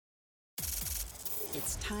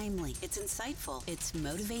It's timely, it's insightful, it's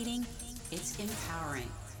motivating, it's empowering.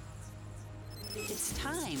 It's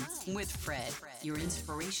Time with Fred, your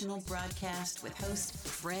inspirational broadcast with host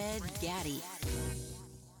Fred Gaddy.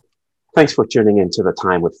 Thanks for tuning into the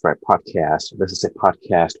Time with Fred podcast. This is a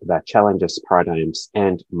podcast that challenges paradigms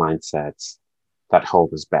and mindsets that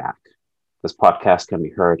hold us back. This podcast can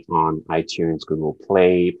be heard on iTunes, Google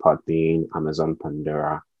Play, Podbean, Amazon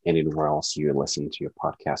Pandora, and anywhere else you listen to your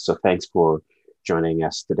podcast. So thanks for joining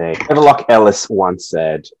us today. Everlock Ellis once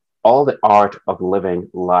said, "All the art of living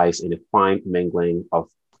lies in a fine mingling of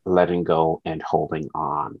letting go and holding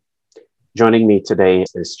on." Joining me today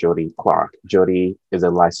is Jody Clark. Jody is a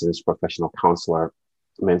licensed professional counselor,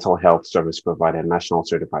 mental health service provider, and national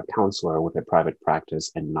certified counselor with a private practice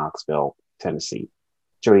in Knoxville, Tennessee.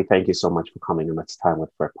 Jody, thank you so much for coming on Let's Time with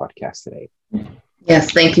Fred podcast today.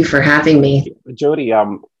 Yes, thank you for having me. Jody,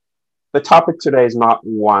 the topic today is not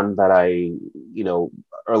one that our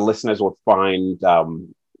listeners will find,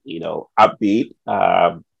 upbeat.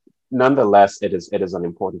 Nonetheless, it is an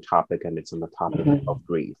important topic, and it's on the topic of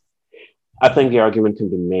grief. I think the argument can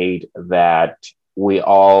be made that we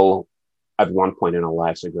all, at one point in our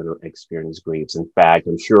lives, are going to experience griefs. In fact,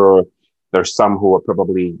 I'm sure there's some who are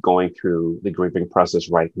probably going through the grieving process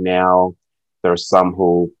right now. There's some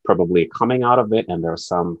who probably are coming out of it, and there are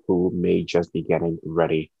some who may just be getting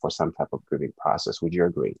ready for some type of grieving process. Would you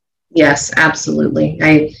agree? Yes, absolutely.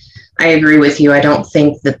 I agree with you. I don't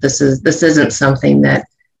think that this isn't something that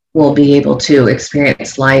we'll be able to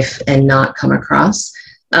experience life and not come across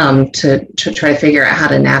to try to figure out how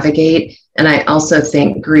to navigate. And I also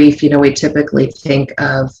think grief, we typically think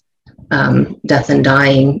of death and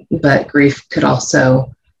dying, but grief could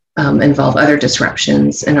also involve other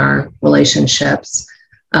disruptions in our relationships,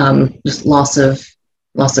 just loss of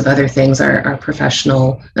other things, our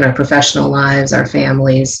professional lives, our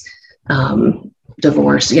families,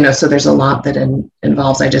 divorce, so there's a lot that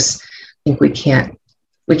involves. I just think we can't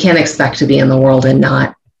expect to be in the world and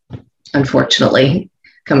not, unfortunately,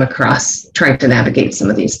 come across trying to navigate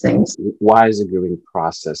some of these things. Why is the grieving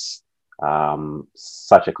process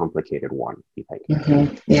such a complicated one, you think?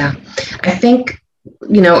 Mm-hmm. Yeah, I think,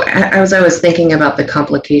 as I was thinking about the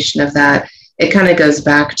complication of that, it kind of goes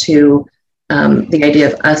back to the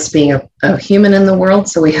idea of us being a human in the world.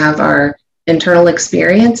 So we have our internal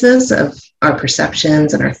experiences of our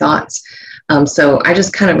perceptions and our thoughts. So I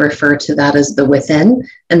just kind of refer to that as the within,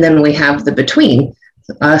 and then we have the between,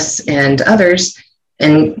 us and others.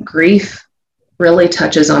 And grief really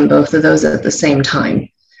touches on both of those at the same time.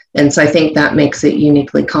 And so I think that makes it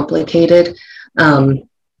uniquely complicated,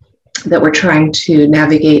 that we're trying to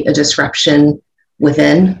navigate a disruption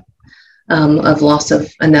within of loss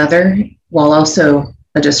of another, while also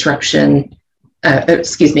a disruption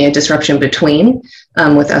between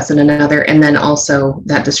with us and another. And then also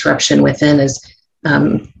that disruption within is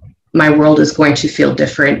my world is going to feel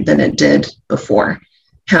different than it did before.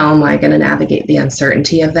 How am I going to navigate the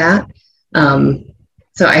uncertainty of that?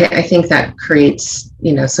 So I think that creates,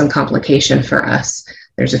 some complication for us.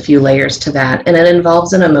 There's a few layers to that. And it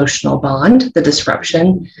involves an emotional bond, the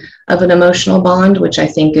disruption of an emotional bond, which I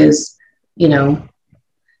think is,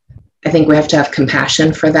 I think we have to have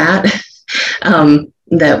compassion for that,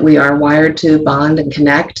 that we are wired to bond and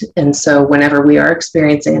connect. And so whenever we are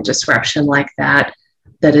experiencing a disruption like that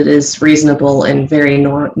it is reasonable and very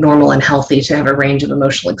normal and healthy to have a range of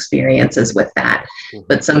emotional experiences with that.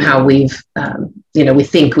 But somehow we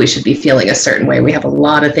think we should be feeling a certain way. We have a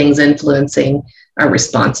lot of things influencing our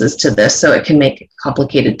responses to this. So it can make it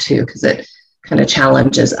complicated too, because it kind of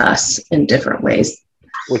challenges us in different ways.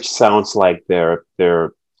 Which sounds like there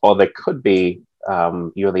could be,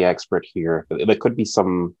 you're the expert here, there could be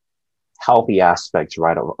some healthy aspects,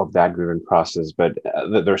 right, of that grieving process. But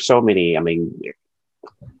there's so many,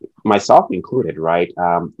 myself included, right?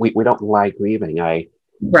 We don't like grieving.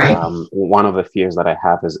 Right. One of the fears that I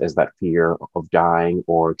have is that fear of dying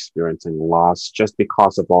or experiencing loss, just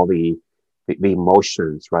because of all the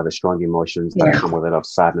emotions, rather strong emotions that come with it, of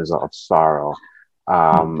sadness, of sorrow.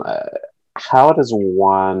 How does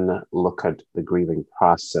one look at the grieving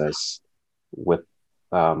process with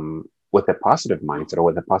a positive mindset or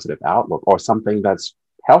with a positive outlook, or something that's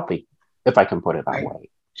healthy, if I can put it that way?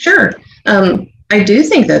 Sure. I do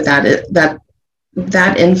think that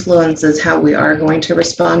influences how we are going to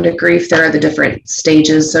respond to grief. There are the different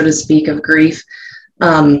stages, so to speak, of grief.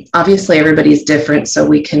 Obviously, everybody's different, so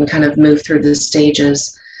we can kind of move through the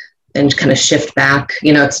stages and kind of shift back.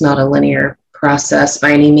 It's not a linear process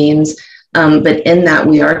by any means. But in that,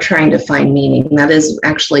 we are trying to find meaning. That is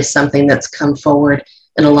actually something that's come forward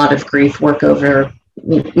in a lot of grief work over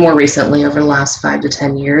more recently, over the last 5 to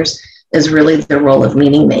 10 years, is really the role of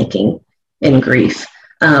meaning making in grief.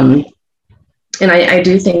 And I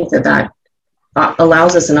do think that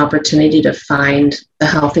allows us an opportunity to find a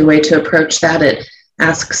healthy way to approach that.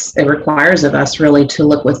 It requires of us really to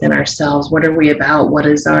look within ourselves. What are we about?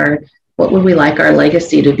 What would we like our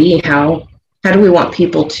legacy to be? How do we want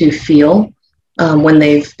people to feel when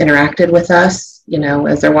they've interacted with us,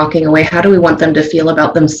 as they're walking away? How do we want them to feel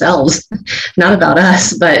about themselves? Not about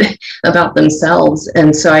us, but about themselves.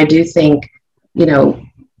 And so I do think,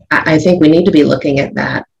 I think we need to be looking at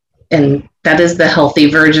that. And that is the healthy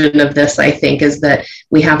version of this, I think, is that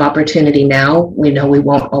we have opportunity now. We know we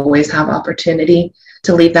won't always have opportunity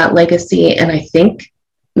to leave that legacy. And I think it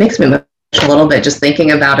makes me emotional a little bit just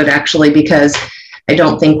thinking about it, actually, because I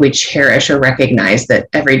don't think we cherish or recognize that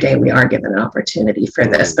every day we are given an opportunity for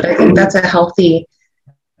this. But I think that's a healthy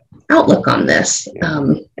outlook on this.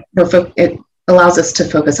 It allows us to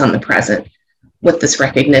focus on the present with this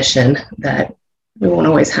recognition that we won't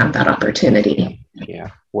always have that opportunity. Yeah,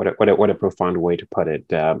 what a profound way to put it.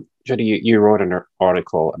 Jody, you wrote an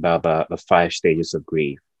article about the 5 stages of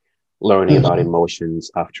grief. Learning about emotions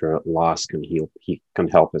after loss can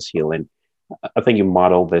help us heal. And I think you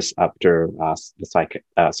modeled this after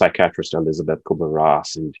the psychiatrist Elizabeth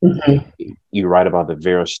Kubler-Ross, and you write about the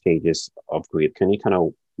various stages of grief. Can you kind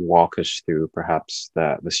of walk us through perhaps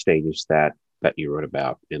the stages that you wrote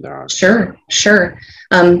about in the article? Sure.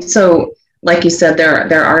 So, like you said,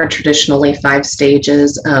 there are traditionally 5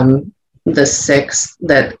 stages. The 6th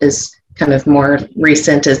that is kind of more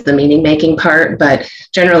recent is the meaning making part, but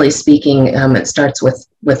generally speaking, it starts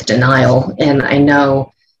with denial. And I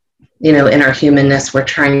know, in our humanness, we're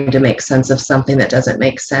trying to make sense of something that doesn't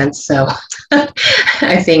make sense. So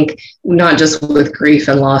I think not just with grief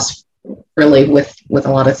and loss, really with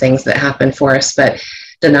a lot of things that happen for us, but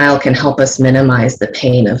denial can help us minimize the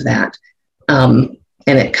pain of that. And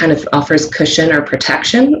it kind of offers cushion or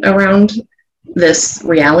protection around this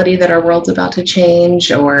reality that our world's about to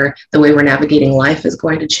change, or the way we're navigating life is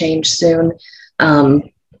going to change soon.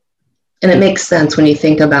 And it makes sense when you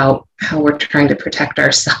think about how we're trying to protect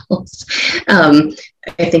ourselves. I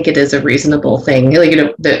think it is a reasonable thing,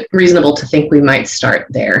 reasonable to think we might start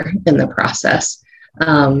there in the process.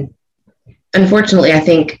 Unfortunately, I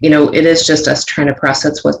think, it is just us trying to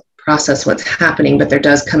process what's happening, but there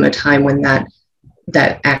does come a time when that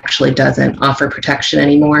actually doesn't offer protection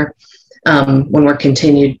anymore. When we're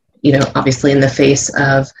continued, obviously in the face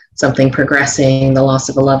of something progressing, the loss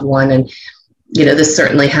of a loved one. And, this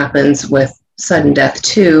certainly happens with sudden death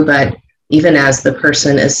too, but even as the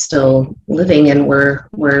person is still living and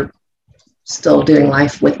we're still doing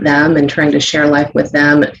life with them and trying to share life with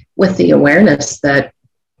them, with the awareness that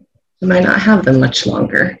we might not have them much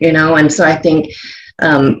longer, And so I think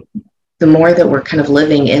the more that we're kind of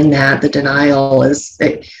living in that, the denial is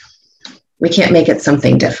that we can't make it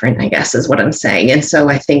something different, I guess, is what I'm saying. And so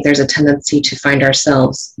I think there's a tendency to find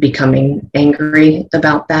ourselves becoming angry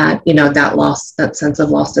about that, that loss, that sense of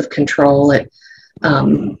loss of control. It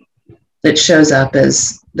shows up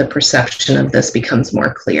as the perception of this becomes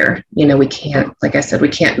more clear. We can't, like I said, we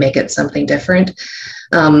can't make it something different.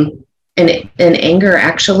 And anger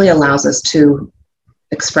actually allows us to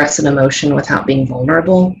express an emotion without being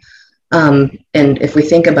vulnerable. And if we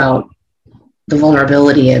think about the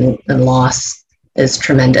vulnerability and loss is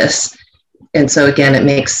tremendous. And so again, it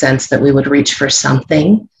makes sense that we would reach for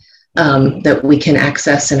something that we can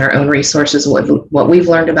access in our own resources, what we've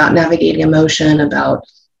learned about navigating emotion, about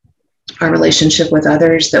our relationship with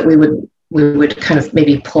others, that we would kind of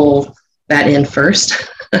maybe pull that in first.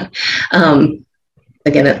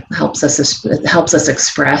 Again, it helps us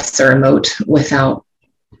express or emote without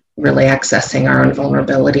really accessing our own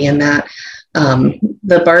vulnerability in that.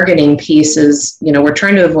 The bargaining piece is, we're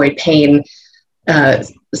trying to avoid pain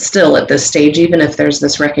still at this stage, even if there's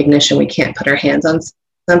this recognition we can't put our hands on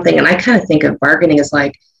something. And I kind of think of bargaining as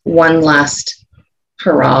like one last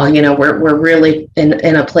hurrah. We're really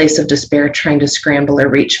in a place of despair, trying to scramble or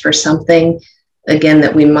reach for something, again,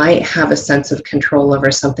 that we might have a sense of control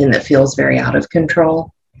over, something that feels very out of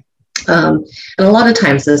control. And a lot of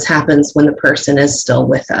times this happens when the person is still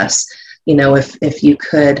with us. If you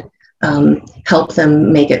could help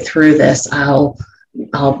them make it through this, I'll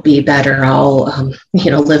be better. I'll,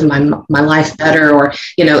 live my life better. Or,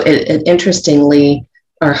 interestingly,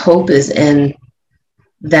 our hope is in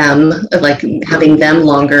them, like having them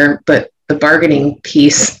longer, but the bargaining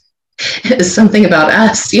piece is something about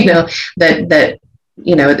us, that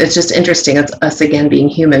it's just interesting. It's us, again, being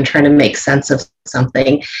human, trying to make sense of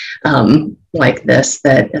something like this,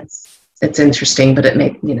 that it's interesting, but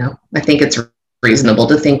I think it's reasonable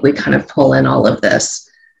to think we kind of pull in all of this.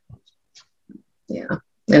 Yeah.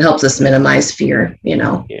 It helps us minimize fear,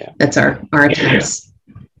 Yeah. That's our attempts.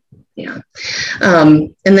 Yeah.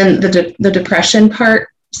 And then the depression part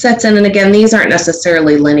sets in. And again, these aren't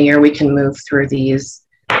necessarily linear. We can move through these,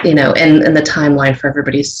 and the timeline for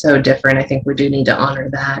everybody is so different. I think we do need to honor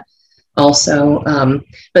that also.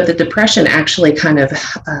 But the depression actually kind of,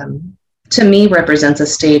 to me, represents a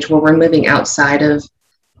stage where we're moving outside of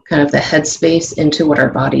kind of the headspace into what our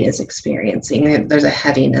body is experiencing. There's a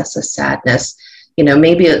heaviness, a sadness,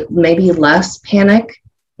 maybe less panic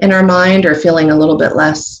in our mind, or feeling a little bit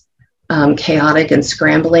less chaotic and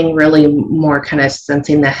scrambling, really more kind of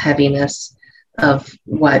sensing the heaviness of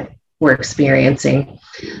what we're experiencing.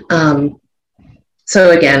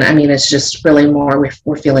 So again, I mean, it's just really more,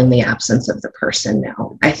 we're feeling the absence of the person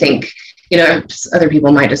now. I think, other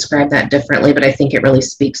people might describe that differently, but I think it really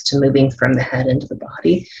speaks to moving from the head into the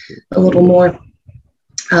body a little more.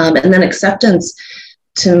 And then acceptance,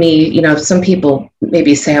 to me, some people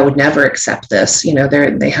maybe say, I would never accept this.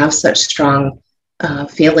 They have such strong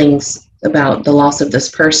feelings about the loss of this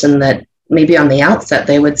person that maybe on the outset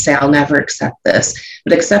they would say, I'll never accept this.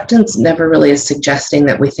 But acceptance never really is suggesting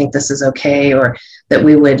that we think this is okay, or that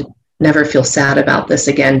we would never feel sad about this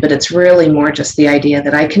again. But it's really more just the idea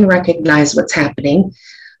that I can recognize what's happening.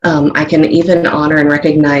 I can even honor and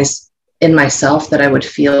recognize in myself that I would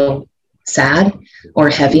feel sad or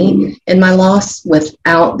heavy in my loss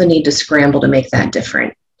without the need to scramble to make that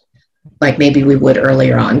different. Like maybe we would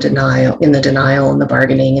earlier on, denial and the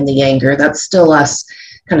bargaining and the anger. That's still us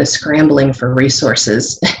kind of scrambling for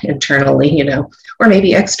resources internally, or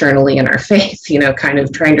maybe externally in our faith, kind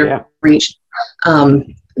of trying to reach.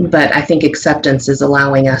 But I think acceptance is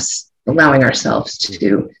allowing ourselves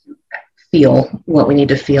to feel what we need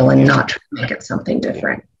to feel and not try to make it something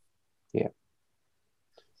different. Yeah.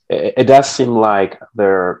 It does seem like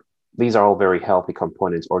these are all very healthy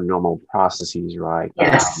components or normal processes, right?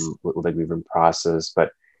 Yes. With the grieving process.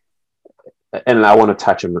 And I want to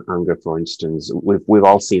touch on anger, for instance. We've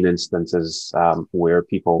all seen instances where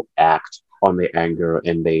people act on their anger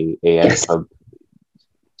and they end up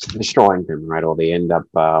destroying them, right? Or they end up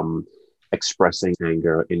expressing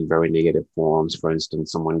anger in very negative forms. For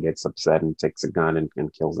instance, someone gets upset and takes a gun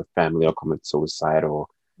and kills a family, or commits suicide, or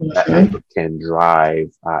that anger can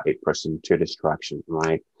drive a person to destruction,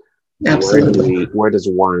 right? Absolutely. Where does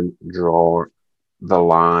one draw the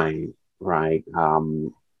line, right?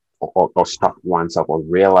 Or stop oneself, or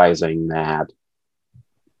realizing that,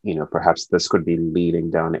 perhaps this could be leading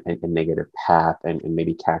down a negative path, and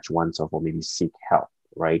maybe catch oneself, or maybe seek help,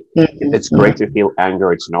 right? Mm-hmm. It's great to feel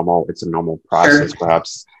anger. It's normal. It's a normal process,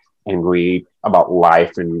 perhaps angry about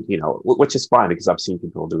life, and, which is fine, because I've seen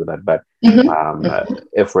people do that. But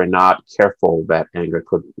if we're not careful, that anger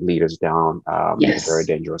could lead us down a very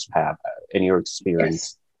dangerous path. In your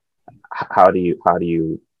experience, how do you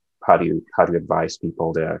advise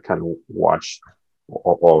people to kind of watch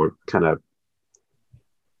or kind of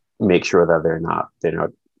make sure that they're not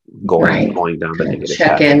going down the negative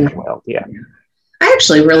check path? in. Well, yeah. I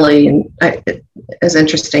actually really, as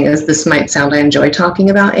interesting as this might sound, I enjoy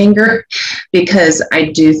talking about anger, because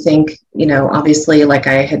I do think, obviously, like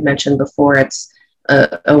I had mentioned before, it's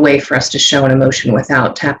a way for us to show an emotion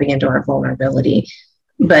without tapping into our vulnerability.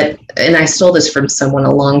 And I stole this from someone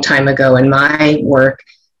a long time ago in my work,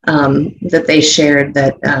 that they shared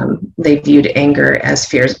that they viewed anger as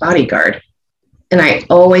fear's bodyguard. And I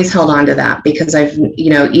always held on to that, because I've,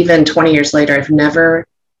 even 20 years later, I've never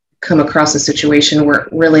come across a situation where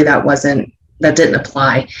really that didn't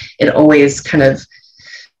apply. It always kind of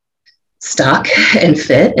stuck and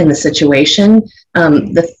fit in the situation.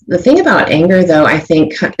 The thing about anger, though, I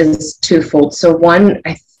think is twofold. So one,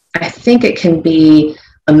 I think it can be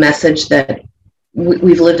a message that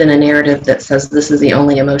we've lived in a narrative that says this is the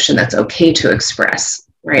only emotion that's okay to express,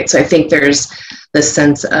 right? So I think there's this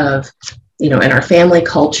sense of, in our family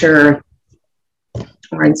culture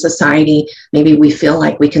or in society, maybe we feel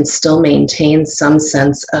like we can still maintain some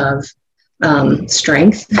sense of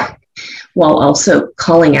strength while also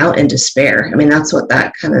calling out in despair. I mean, that's what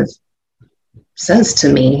that kind of says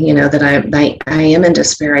to me, that I am in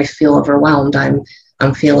despair. I feel overwhelmed. I'm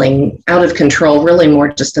feeling out of control, really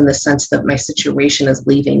more just in the sense that my situation is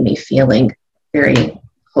leaving me feeling very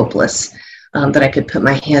hopeless, that I could put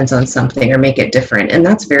my hands on something or make it different. And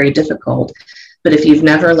that's very difficult. But if you've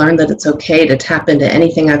never learned that it's okay to tap into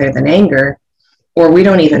anything other than anger, or we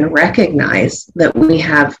don't even recognize that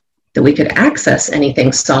we could access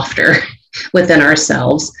anything softer within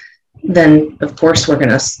ourselves, then of course we're going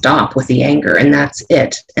to stop with the anger, and that's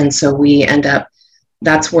it. And so we end up,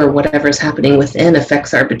 that's where whatever's happening within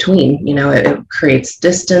affects our between. It creates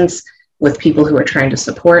distance, with people who are trying to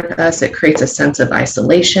support us. It creates a sense of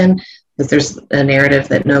isolation because there's a narrative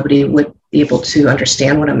that nobody would be able to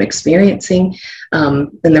understand what I'm experiencing.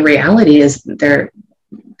 And the reality is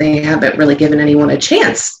they haven't really given anyone a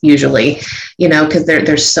chance usually, because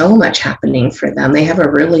there's so much happening for them. They have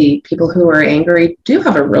people who are angry do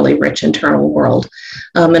have a really rich internal world.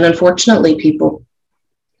 And unfortunately,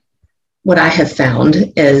 what I have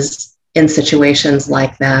found is in situations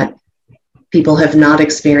like that, people have not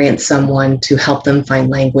experienced someone to help them find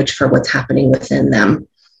language for what's happening within them.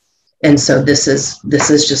 And so this is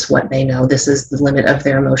just what they know. This is the limit of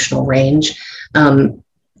their emotional range.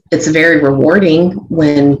 It's very rewarding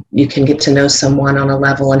when you can get to know someone on a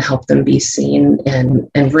level and help them be seen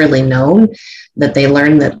and really known, that they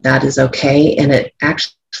learn that is okay. And it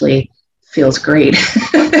actually feels great.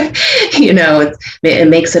 It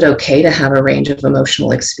makes it okay to have a range of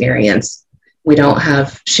emotional experience. We don't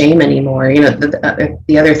have shame anymore.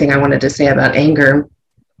 The other thing I wanted to say about anger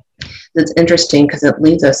that's interesting, because it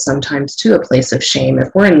leads us sometimes to a place of shame.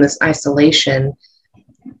 If we're in this isolation,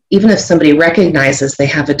 even if somebody recognizes they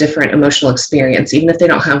have a different emotional experience, even if they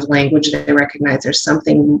don't have language, they recognize there's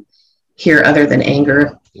something here other than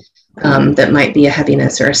anger, that might be a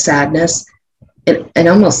heaviness or a sadness, it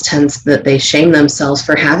almost tends that they shame themselves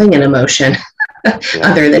for having an emotion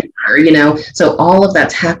other than her, So all of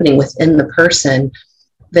that's happening within the person,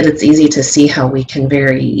 that it's easy to see how we can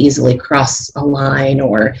very easily cross a line,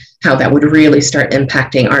 or how that would really start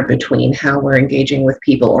impacting between how we're engaging with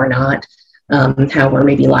people or not, how we're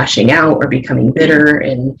maybe lashing out or becoming bitter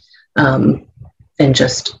and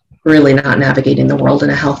just really not navigating the world in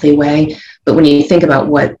a healthy way. But when you think about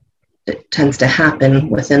what tends to happen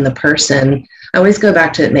within the person, I always go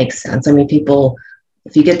back to it makes sense. I mean, people,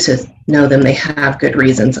 if you get to know them, they have good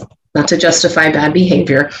reasons, not to justify bad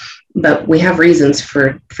behavior, but we have reasons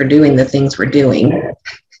for doing the things we're doing.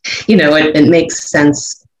 It makes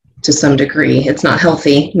sense to some degree. It's not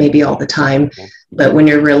healthy, maybe all the time, but when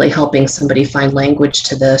you're really helping somebody find language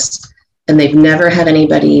to this, and they've never had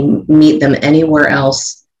anybody meet them anywhere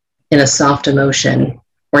else in a soft emotion,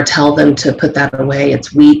 or tell them to put that away,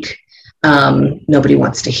 it's weak, nobody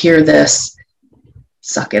wants to hear this,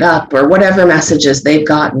 suck it up, or whatever messages they've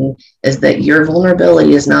gotten, is that your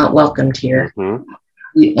vulnerability is not welcomed here. Mm-hmm.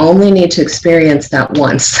 We only need to experience that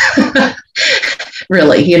once,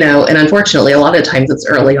 really, and unfortunately, a lot of times it's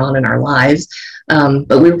early on in our lives,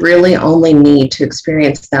 but we really only need to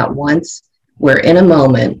experience that once, where in a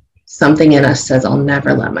moment, something in us says, I'll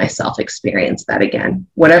never let myself experience that again.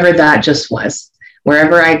 Whatever that just was,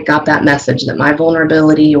 wherever I got that message that my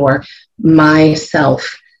vulnerability or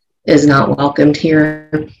myself is not welcomed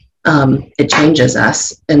here, it changes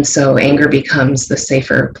us. And so anger becomes the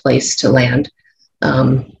safer place to land.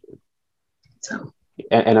 And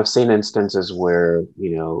I've seen instances where,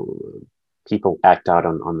 people act out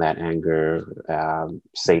on that anger,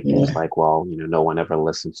 say things like, well, no one ever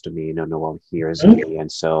listens to me, no one hears me.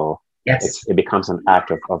 And so it becomes an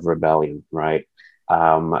act of rebellion, right?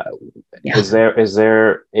 Is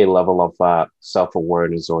there a level of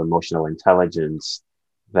self-awareness or emotional intelligence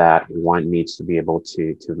that one needs to be able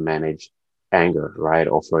to manage anger, right?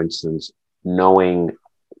 Or for instance, knowing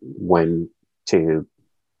when to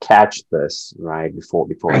catch this, right, before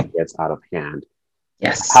it gets out of hand.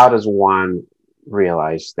 Yes. How does one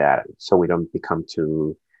realize that, so we don't become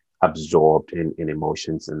too absorbed in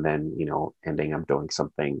emotions and then, ending up doing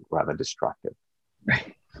something rather destructive?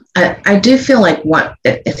 Right. I do feel like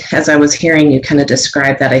as I was hearing you kind of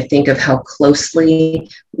describe that, I think of how closely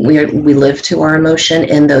we live to our emotion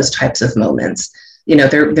in those types of moments.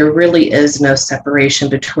 There really is no separation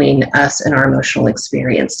between us and our emotional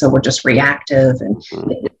experience. So we're just reactive and,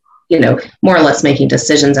 more or less making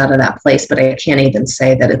decisions out of that place. But I can't even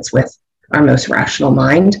say that it's with our most rational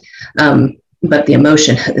mind. But the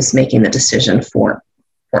emotion is making the decision for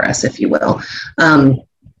us, if you will.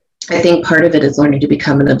 I think part of it is learning to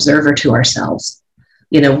become an observer to ourselves,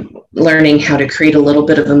 learning how to create a little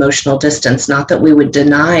bit of emotional distance. Not that we would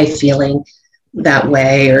deny feeling that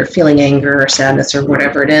way or feeling anger or sadness or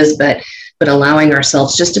whatever it is, but allowing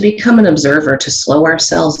ourselves just to become an observer, to slow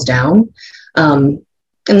ourselves down.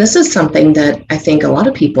 And this is something that I think a lot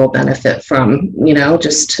of people benefit from,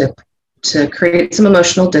 just to create some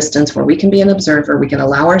emotional distance where we can be an observer. We can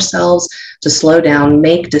allow ourselves to slow down,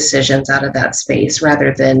 make decisions out of that space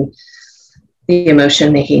rather than the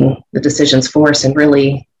emotion making the decisions for us. And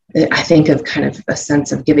really, I think of kind of a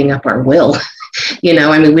sense of giving up our will. We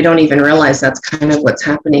don't even realize that's kind of what's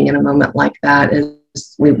happening in a moment like that,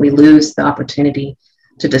 is we lose the opportunity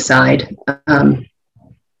to decide.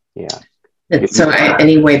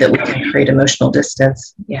 Any way that we can create emotional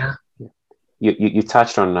distance. Yeah. You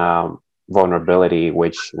touched on vulnerability,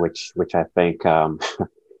 which I think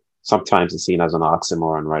sometimes is seen as an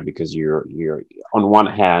oxymoron, right? Because you're on one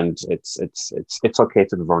hand, it's okay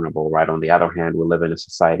to be vulnerable, right? On the other hand, we live in a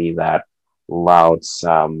society that allows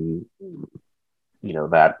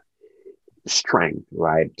that strength,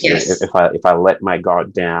 right? Yes. If I let my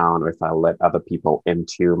guard down, or if I let other people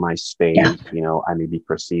into my space, Yeah. I may be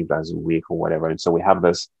perceived as weak or whatever. And so we have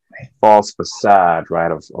this false facade,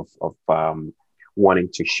 right, of wanting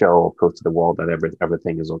to show or prove to the world that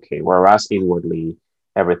everything is okay, whereas inwardly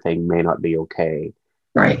everything may not be okay.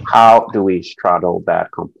 Right. How do we straddle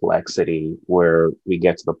that complexity where we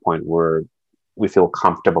get to the point where we feel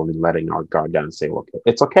comfortable in letting our guard down and say, okay,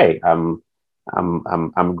 it's okay.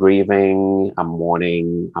 I'm grieving, I'm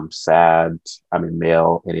mourning, I'm sad, I'm a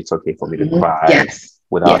male, and it's okay for me to cry Yes.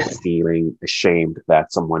 without Yes. feeling ashamed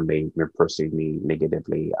that someone may perceive me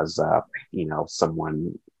negatively as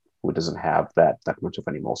someone who doesn't have that much of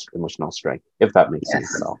an emotional strength, if that makes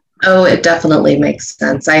sense Yes. at all. Oh, it definitely makes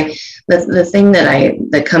sense. The thing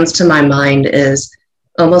that comes to my mind is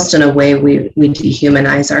almost in a way we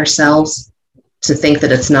dehumanize ourselves to think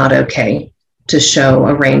that it's not okay to show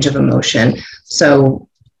a range of emotion. So,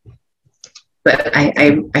 but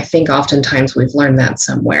I think oftentimes we've learned that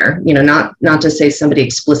somewhere, not to say somebody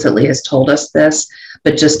explicitly has told us this,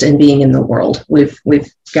 but just in being in the world, we've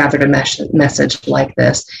gathered a message like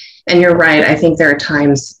this. And you're right. I think there are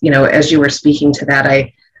times, as you were speaking to that,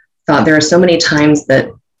 I thought there are so many times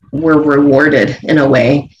that we're rewarded in a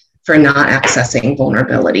way for not accessing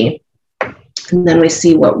vulnerability. And then we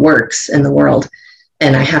see what works in the world,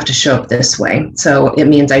 and I have to show up this way. So it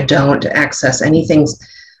means I don't access anything,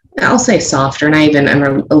 I'll say softer, and I'm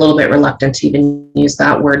a little bit reluctant to even use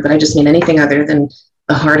that word, but I just mean anything other than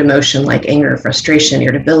a hard emotion like anger, frustration,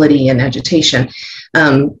 irritability, and agitation.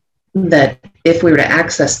 That if we were to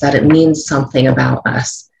access that, it means something about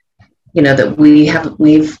us. That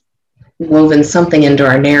we've woven something into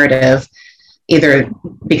our narrative, either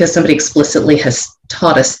because somebody explicitly has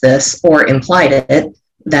taught us this or implied it,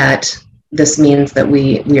 that this means that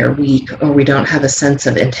we are weak, or we don't have a sense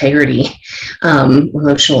of integrity,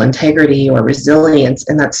 emotional integrity or resilience.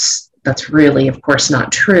 And that's really, of course, not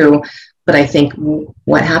true. But I think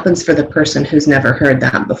what happens for the person who's never heard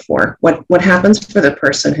that before, what happens for the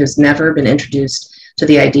person who's never been introduced to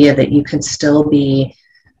the idea that you can still be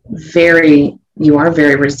you are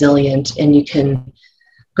very resilient, and you can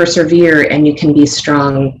persevere, and you can be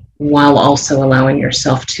strong while also allowing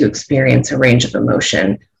yourself to experience a range of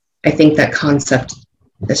emotion. I think that concept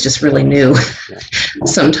is just really new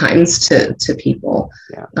sometimes to people.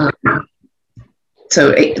 Yeah.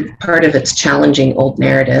 So part of it's challenging old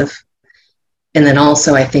narrative. And then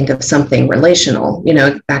also I think of something relational,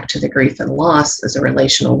 back to the grief and loss as a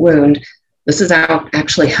relational wound. This is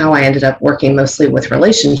actually how I ended up working mostly with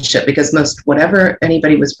relationship, because whatever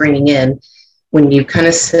anybody was bringing in, when you kind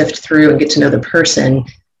of sift through and get to know the person,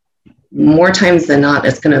 more times than not,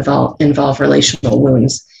 it's going to involve relational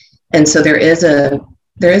wounds. And so there is a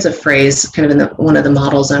phrase kind of in one of the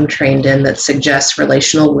models I'm trained in that suggests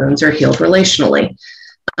relational wounds are healed relationally.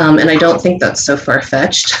 And I don't think that's so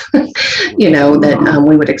far-fetched, that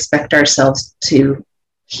we would expect ourselves to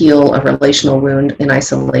heal a relational wound in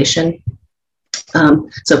isolation.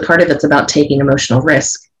 So part of it's about taking emotional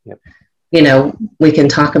risk. Yep. We can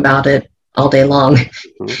talk about it all day long.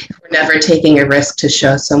 Mm-hmm. We're never taking a risk to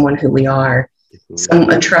show someone who we are,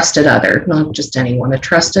 a trusted other, not just anyone, a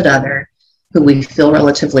trusted other who we feel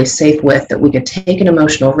relatively safe with, that we could take an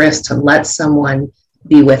emotional risk to let someone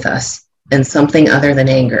be with us in something other than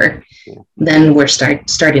anger. Yeah. Then we're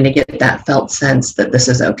starting to get that felt sense that this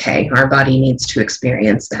is okay. Our body needs to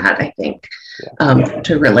experience that, I think,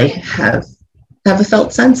 to really have a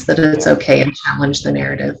felt sense that it's okay, and challenge the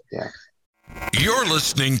narrative. Yeah. You're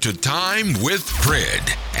listening to Time with Fred,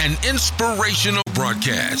 an inspirational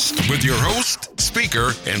broadcast with your host,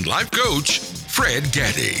 speaker, and life coach, Fred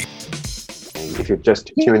Gaddy. If you're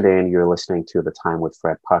just tuned in, you're listening to the Time with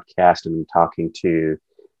Fred podcast, and I'm talking to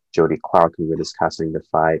Jody Clark, and we're discussing the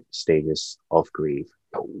 5 stages of grief.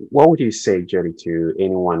 What would you say, Jody, to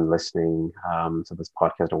anyone listening to this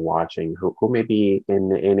podcast or watching who may be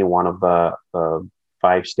in any one of the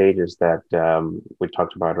 5 stages that we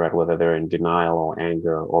talked about, right? Whether they're in denial or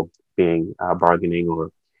anger or being bargaining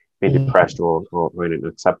or being depressed or in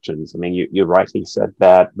acceptance. I mean, you rightly said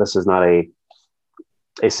that this is not a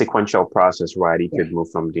sequential process, right? You could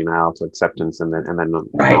move from denial to acceptance and then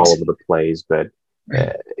Right. all over the place, but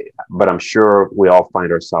I'm sure we all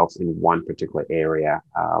find ourselves in one particular area.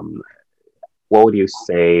 What would you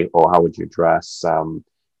say, or how would you address,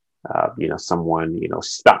 someone,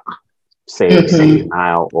 stuck say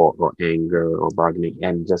denial or anger or bargaining,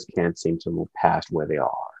 and just can't seem to move past where they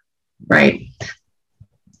are. Right.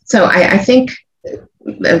 So I think,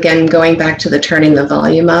 again, going back to the turning the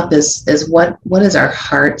volume up is what is our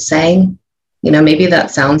heart saying? Maybe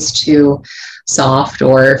that sounds too soft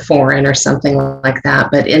or foreign or something like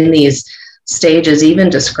that. But in these stages, even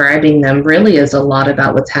describing them really is a lot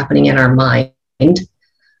about what's happening in our mind.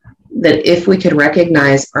 That if we could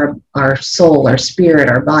recognize our soul, our spirit,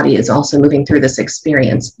 our body is also moving through this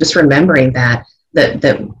experience, just remembering that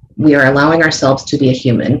we are allowing ourselves to be a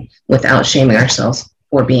human without shaming ourselves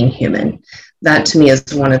for being human. That to me is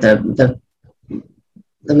one of the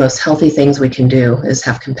most healthy things we can do, is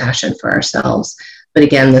have compassion for ourselves. But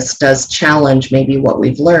again, this does challenge maybe what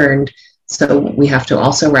we've learned. So we have to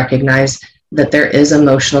also recognize that there is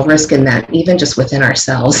emotional risk in that, even just within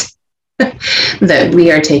ourselves, that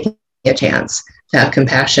we are taking a chance to have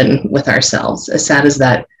compassion with ourselves. As sad as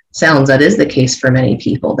that sounds, that is the case for many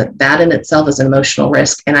people, that in itself is an emotional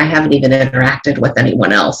risk. And I haven't even interacted with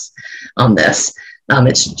anyone else on this.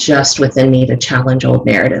 It's just within me to challenge old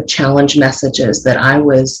narrative, challenge messages that I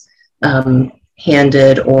was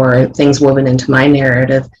handed, or things woven into my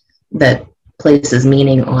narrative that places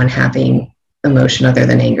meaning on having emotion other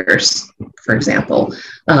than anger, for example.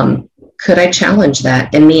 Could I challenge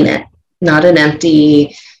that and mean it? Not an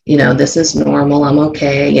empty, this is normal, I'm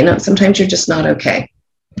okay. Sometimes you're just not okay.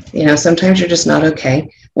 Sometimes you're just not okay.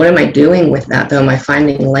 What am I doing with that, though? Am I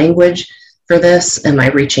finding language for this? Am I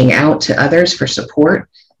reaching out to others for support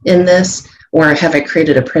in this? Or have I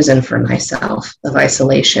created a prison for myself of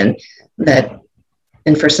isolation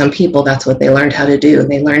and for some people, that's what they learned how to do.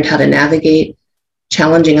 They learned how to navigate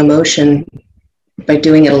challenging emotion by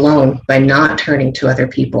doing it alone, by not turning to other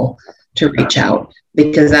people to reach out,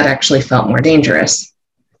 because that actually felt more dangerous.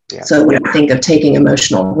 Yeah. So when I think of taking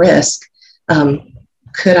emotional risk,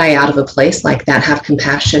 could I, out of a place like that, have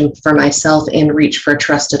compassion for myself and reach for a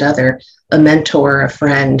trusted other, a mentor, a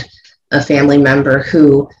friend, a family member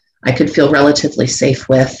who I could feel relatively safe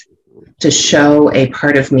with, to show a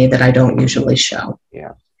part of me that I don't usually show?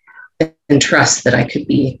 Yeah. And trust that I could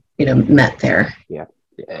be, met there. Yeah.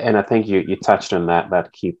 And I think you touched on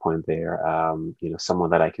that key point there,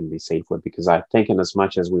 someone that I can be safe with, because I think in as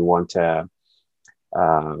much as we want to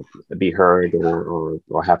be heard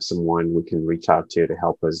or have someone we can reach out to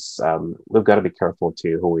help us, we've got to be careful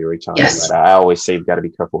to who we reach out Yes. to. I always say you've got to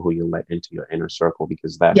be careful who you let into your inner circle,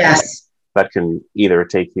 because that can either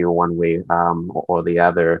take you one way or the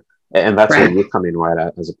other. And that's where you come in,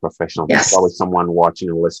 right, as a professional. Yes. There's always someone watching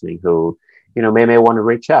and listening who, may want to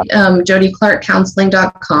reach out.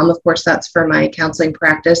 JodiClarkCounseling.com. Of course, that's for my counseling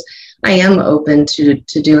practice. I am open to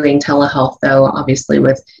doing telehealth, though. Obviously,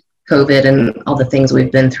 with COVID and all the things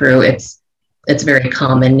we've been through, it's very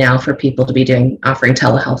common now for people to be offering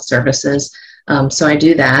telehealth services. So I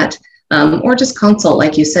do that, or just consult,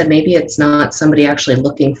 like you said. Maybe it's not somebody actually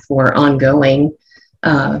looking for ongoing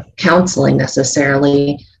counseling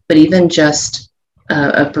necessarily, but even just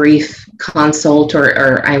a brief consult,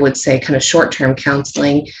 or I would say kind of short-term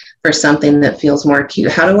counseling for something that feels more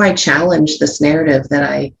acute. How do I challenge this narrative that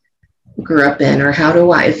I grew up in? Or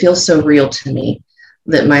it feels so real to me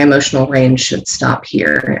that my emotional range should stop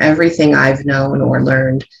here. Everything I've known or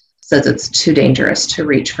learned says it's too dangerous to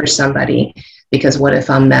reach for somebody, because what if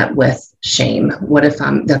I'm met with shame? What if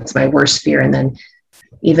that's my worst fear? And then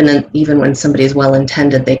even when somebody's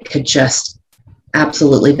well-intended, they could just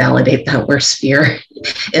absolutely validate that worst fear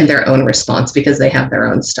in their own response, because they have their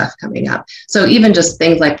own stuff coming up. So even just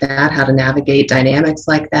things like that, how to navigate dynamics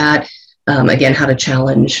like that, again, how to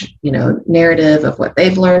challenge, narrative of what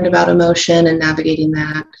they've learned about emotion and navigating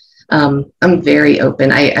that. I'm very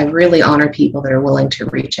open. I really honor people that are willing to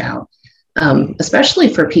reach out,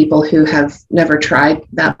 especially for people who have never tried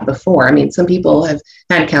that before. I mean, some people have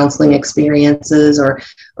had counseling experiences or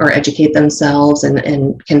educate themselves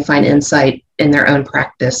and can find insight in their own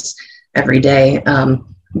practice every day.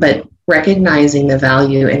 But recognizing the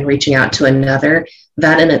value in reaching out to another,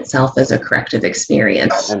 that in itself is a corrective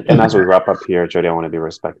experience. And as we wrap up here, Jodi, I want to be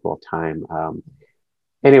respectful of time.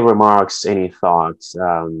 Any remarks, any thoughts,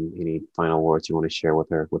 any final words you want to share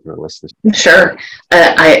with our listeners? Sure.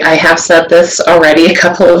 I have said this already a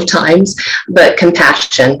couple of times, but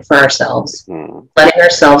compassion for ourselves, letting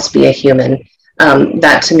ourselves be a human.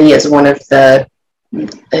 That to me is one of the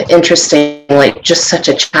interesting, just such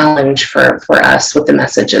a challenge for us with the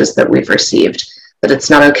messages that we've received, that it's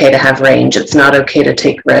not okay to have range. It's not okay to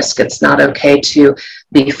take risk. It's not okay to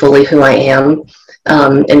be fully who I am.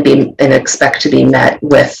 And expect to be met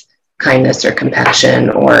with kindness or compassion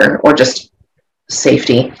or just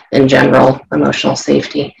safety in general, emotional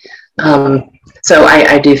safety. So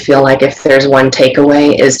I do feel like if there's one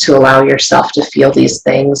takeaway is to allow yourself to feel these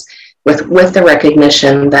things with the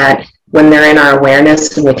recognition that when they're in our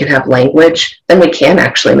awareness and we can have language, then we can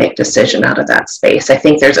actually make decision out of that space. I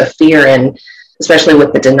think there's a fear in, especially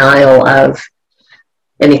with the denial of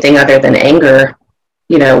anything other than anger,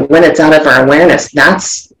 when it's out of our awareness,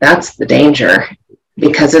 that's the danger,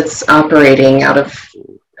 because it's operating out of,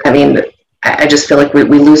 I just feel like we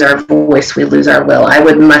lose our voice, we lose our will. I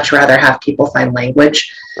would much rather have people find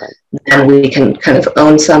language, and we can kind of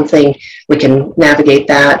own something. We can navigate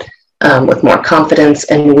that with more confidence,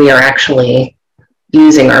 and we are actually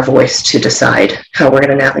using our voice to decide how we're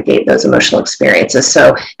going to navigate those emotional experiences.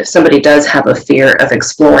 So if somebody does have a fear of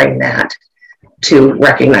exploring that, to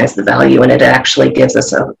recognize the value, and it actually gives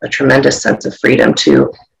us a tremendous sense of freedom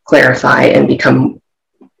to clarify and become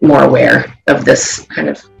more aware of this kind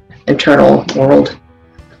of internal world.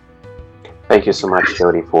 Thank you so much,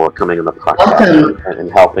 Jody, for coming on the podcast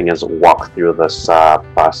and helping us walk through this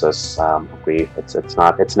process.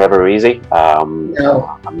 It's never easy.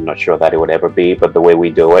 No. I'm not sure that it would ever be, but the way we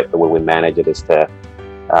do it, the way we manage it, is to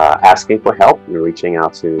asking for help and reaching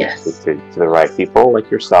out to the right people like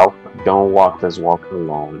yourself. Don't walk this walk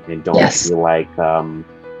alone, and don't feel like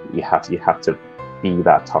you have to be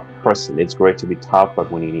that tough person. It's great to be tough, but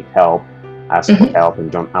when you need help, ask for help, and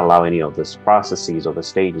don't allow any of these processes or the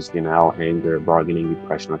stages, denial, anger, bargaining,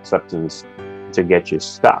 depression, acceptance, to get you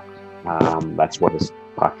stuck. That's what this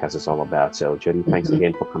podcast is all about. So, Jody, thanks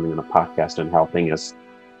again for coming on the podcast and helping us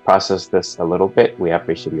process this a little bit. We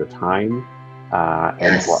appreciate your time.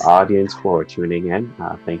 And for our audience for tuning in,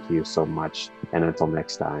 thank you so much. And until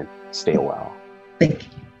next time, stay well. Thank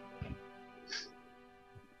you.